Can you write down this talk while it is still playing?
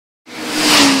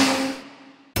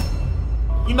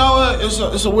You know what?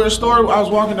 It's a weird story. I was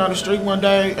walking down the street one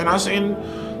day and I seen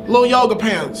little yoga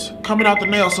pants coming out the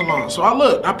nail salon. So I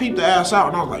looked, I peeped the ass out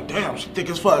and I was like, damn, she thick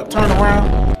as fuck. Turn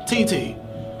around, TT.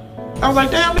 I was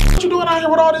like, damn, what you doing out here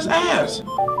with all this ass?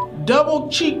 Double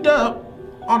cheeked up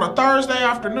on a Thursday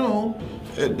afternoon.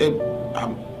 I mean.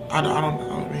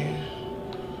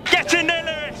 Get in there,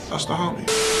 Lewis! That's the homie.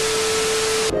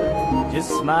 Just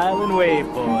smile and wave,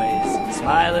 boys.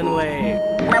 Smile and wave.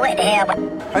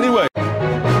 Anyway.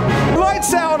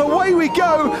 Lights out, away we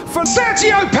go for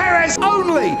Sergio Perez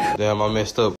only! Damn, I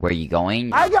messed up. Where are you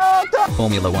going? I got the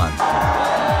Formula One.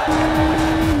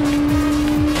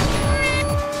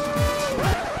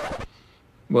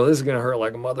 Well, this is gonna hurt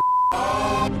like a mother.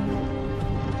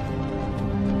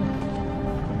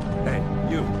 Hey,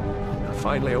 you. You're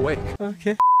finally awake.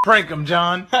 Okay. Prank him,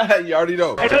 John. You already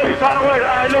know. I look forward,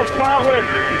 I look forward.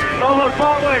 Don't look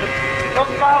forward. Look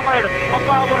forward. Look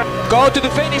forward. Go to the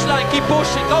finish line, keep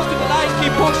pushing. Go to the line,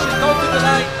 keep pushing. Go to the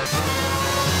line.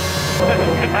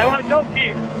 I want to talk to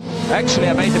you. Actually,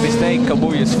 I made a mistake.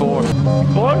 Kabooy is 4.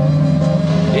 4?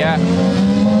 Yeah.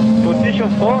 Position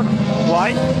 4?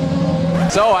 Why?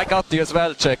 So I got you as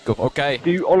well, Checo, okay?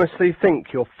 Do you honestly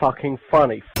think you're fucking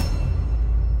funny?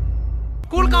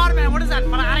 Cool car, man. What is that,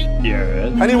 Ferrari?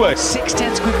 Yeah. Anyway.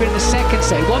 6/10 quicker in the second,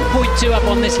 so 1.2 up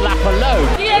on this lap alone.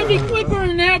 Yeah, be quicker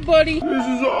than that, buddy. This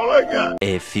is all I got.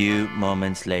 A few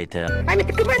moments later. Ay, me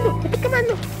estoy quemando, me estoy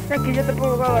quemando. Aquí yo te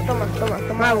pongo agua, toma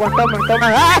agua, toma.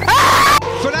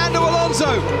 Fernando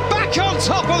Alonso back on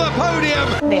top of the podium.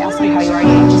 They ask you how you are,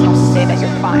 you just have to say that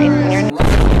you're fine. When you're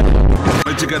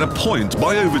to get a point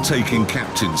by overtaking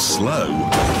Captain Slow.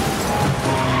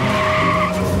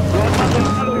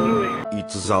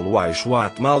 It's always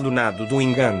what Maldonado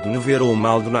doing and Nevero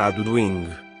Maldonado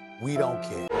doing. We don't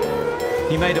care.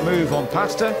 He made a move on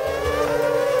Pasta,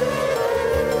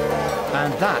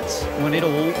 and that's when it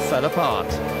all fell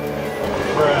apart.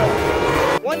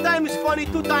 One time is funny,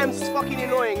 2 times is fucking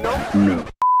annoying, no? No.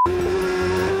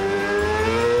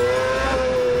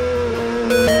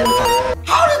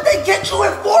 How did they get you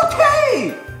at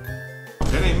 4K?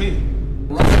 That ain't me.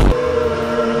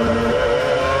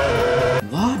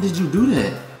 Why did you do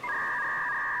that?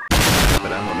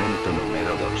 Para momento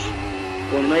número 2.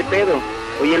 Pues no hay pedo.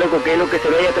 Oye, loco, ¿qué es lo que se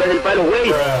ve ahí atrás del palo,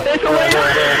 güey? ¡Eso, güey!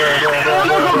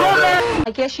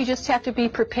 I guess you just have to be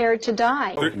prepared to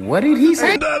die. What did he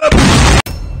say?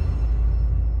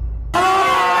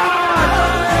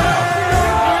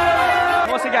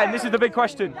 What's he getting? This is the big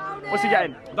question. What's he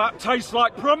getting? That tastes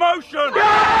like promotion!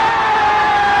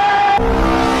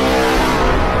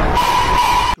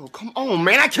 Oh, come on,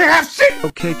 man, I can't have shit!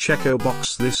 Okay, Checo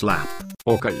box this lap.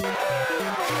 Okay.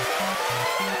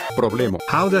 Problemo.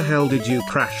 How the hell did you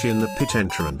crash in the pit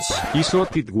entrance? He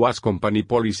thought it was company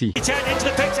policy. He turned into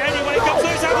the pits anyway, comes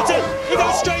Lewis Hamilton! He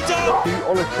goes straight up! Do you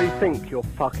honestly think you're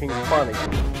fucking funny?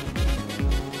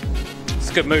 It's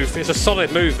a good move. It's a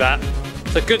solid move, that.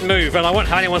 It's a good move, and I won't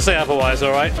have anyone say otherwise,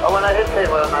 alright? Oh, when I hit it,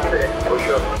 well, I'm not it, for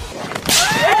sure.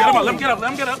 Get him up, let him get up, let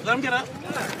him get up, let him get up.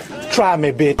 Try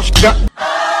me, bitch.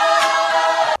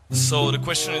 So the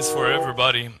question is for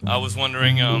everybody. I was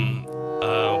wondering,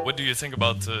 what do you think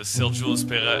about Sergio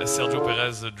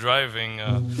Perez driving?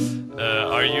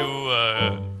 Are you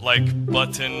like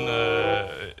Button?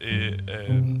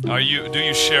 Do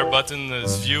you share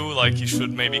Button's view, like he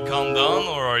should maybe calm down,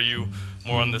 or are you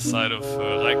more on the side of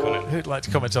Raikkonen? Who'd like to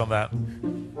comment on that?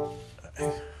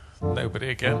 Nobody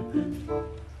again.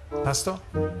 Pastor?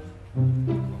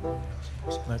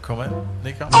 No comment.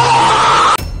 Nico?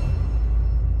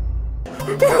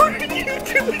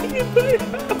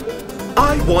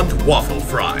 I want waffle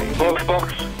fry.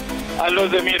 Box. I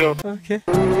love the middle. Okay.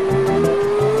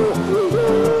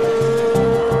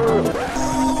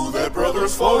 That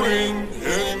brother's floating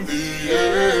in the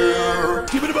air.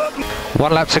 Keep it up.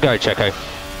 1 lap to go, Checo.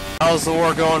 How's the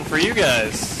war going for you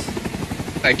guys?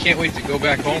 I can't wait to go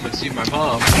back home and see my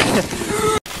mom.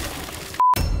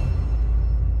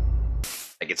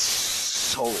 Like it's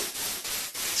so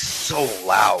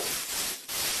loud.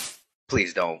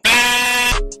 Please don't.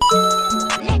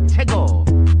 Let's go.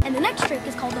 And the next trick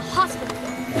is called the hospital.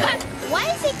 Why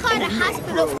is it called a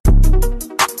hospital?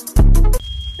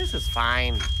 This is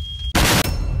fine.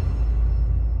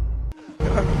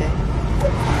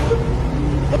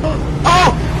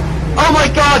 Oh! Oh my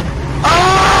god!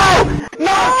 Oh!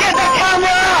 No! Get the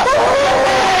camera!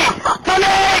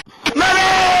 Money!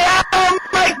 Money! Oh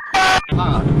my god!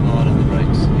 Hard on the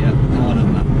brakes. Yeah, hard on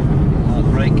that. Hard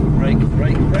brake.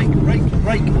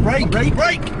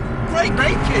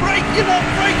 You're not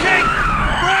braking!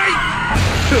 Brake!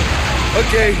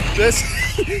 Okay, that's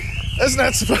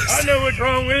not supposed to... I know what's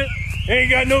wrong with it.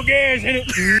 Ain't got no gas in it.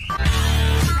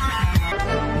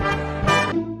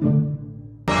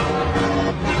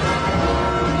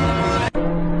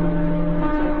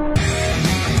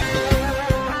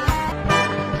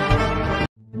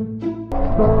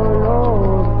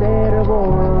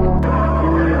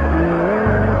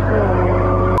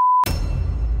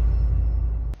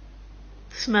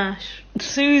 Smash.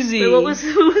 Susie. Wait, what was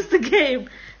the game?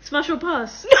 Smash or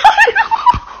pass?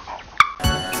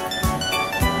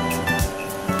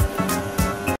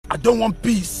 I don't want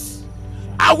peace.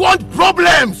 I want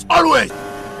problems, always.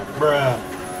 Bruh.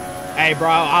 Hey, bro,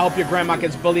 I hope your grandma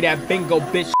gets bullied at bingo,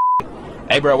 bitch.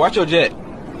 Hey, bro, watch your jet.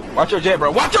 Watch your jet,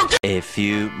 bro. Watch your jet. A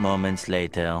few moments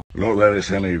later. Not that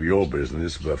it's any of your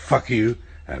business, but fuck you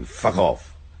and fuck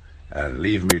off. And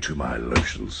leave me to my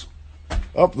lotions.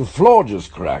 Up the floor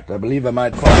just cracked. I believe I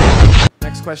might find.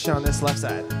 Next question on this left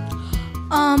side.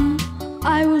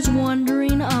 I was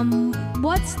wondering,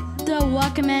 what's the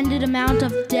recommended amount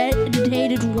of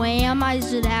dedicated RAM I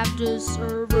should have to a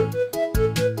server?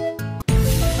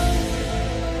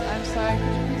 I'm sorry,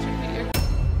 could you please repeat your...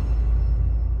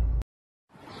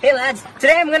 Hey lads,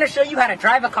 today I'm gonna show you how to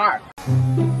drive a car.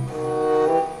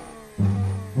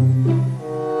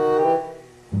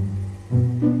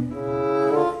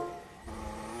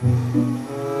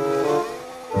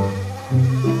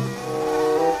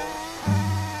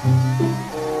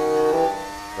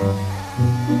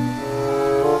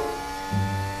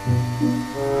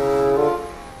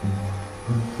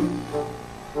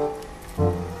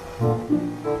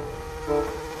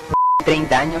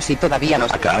 30 años y todavía no...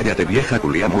 Cállate vieja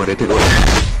culia, muérete güey.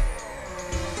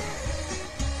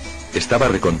 Estaba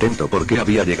recontento porque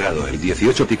había llegado el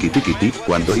 18 tiki tiki tiki.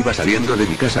 Cuando iba saliendo de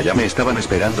mi casa ya me estaban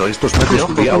esperando estos padres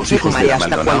culiaos hijos de la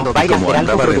Maldonado. Y como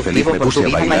andaba de feliz me puse a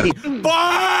bailar.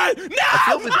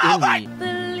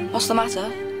 What's the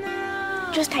matter?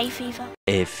 Just hay fever.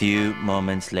 A few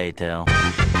moments later.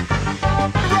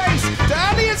 Race!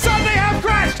 Danny and Sunday have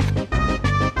crashed!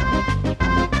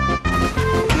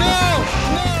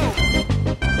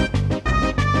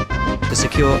 To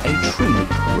secure a truly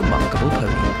remarkable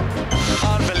pony.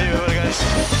 Unbelievable, guys.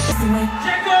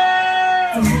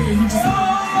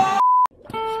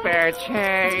 Spare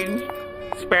change.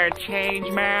 Spare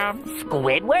change, ma'am.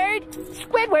 Squidward?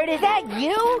 Squidward, is that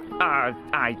you?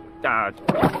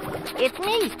 It's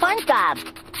me,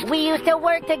 SpongeBob. We used to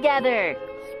work together.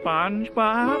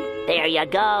 SpongeBob? There you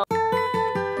go.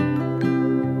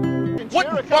 What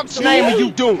the fuck's name are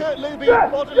you doing?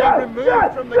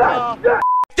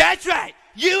 That's right!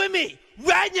 You and me!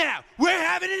 Right now! We're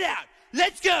having it out!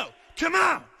 Let's go! Come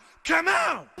on! Come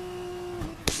on!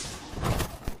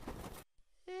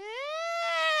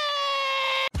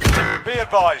 Be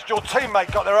advised, your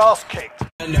teammate got their ass kicked.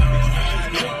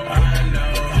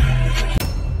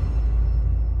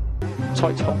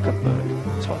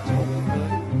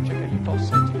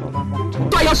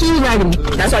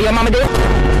 That's what your mama did.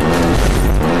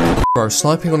 Bro,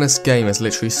 sniping on this game is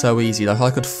literally so easy. Like,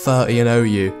 I could 30 and 0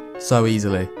 you so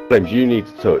easily. James, you need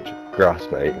to touch grass,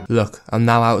 mate. Look, I'm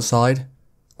now outside.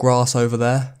 Grass over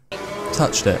there.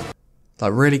 Touched it.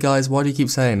 Like, really, guys? Why do you keep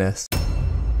saying this?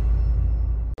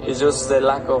 It's just the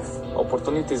lack of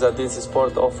opportunities that this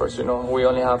sport offers, you know. We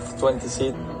only have 20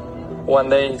 seats. One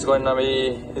day it's gonna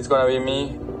be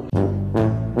me.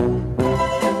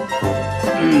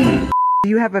 Do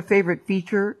you have a favorite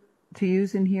feature to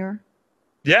use in here?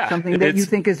 Yeah. Something that you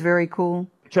think is very cool?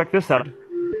 Check this out.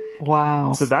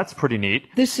 Wow. So that's pretty neat.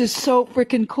 This is so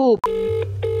freaking cool.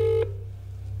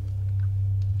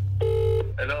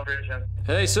 Hello, Richard.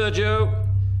 Hey, Sergio.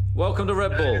 Welcome to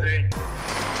Red Bull.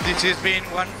 This has been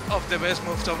one of the best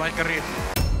moves of my career.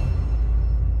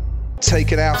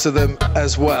 Taken out of them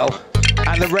as well.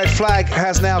 And the red flag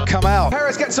has now come out.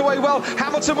 Perez gets away well.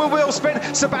 Hamilton will wheel spin.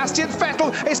 Sebastian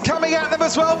Vettel is coming at them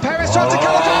as well. Perez trying to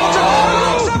cut off Hamilton.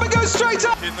 Alongside and goes straight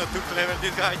up. He's not too clever,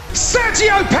 this guy.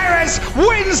 Sergio Perez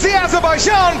wins the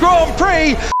Azerbaijan Grand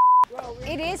Prix.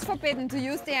 It is forbidden to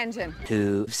use the engine.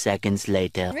 2 seconds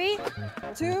later. 3,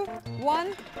 2,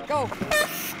 1, go.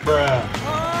 Bruh.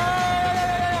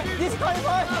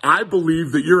 I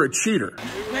believe that you're a cheater.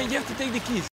 Man, you have to take the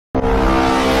keys.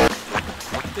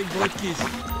 Take both keys.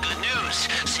 Good news.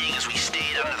 Seeing as we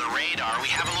stayed under the radar, we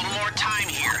have a little more time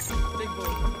here. Take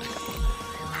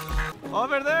both.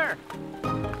 Over there.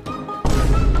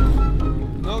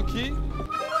 No key?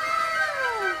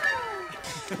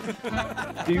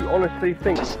 Do you honestly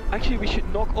think... Actually, we should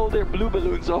knock all their blue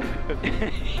balloons off.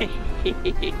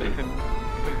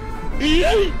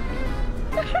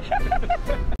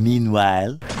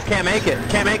 Meanwhile. Can't make it.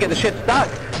 Can't make it. The shit's stuck.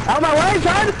 Out of my way,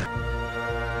 son!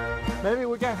 Maybe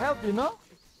we can help you, no?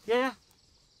 Yeah.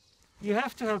 You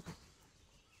have to help.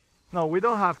 No, we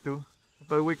don't have to,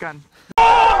 but we can.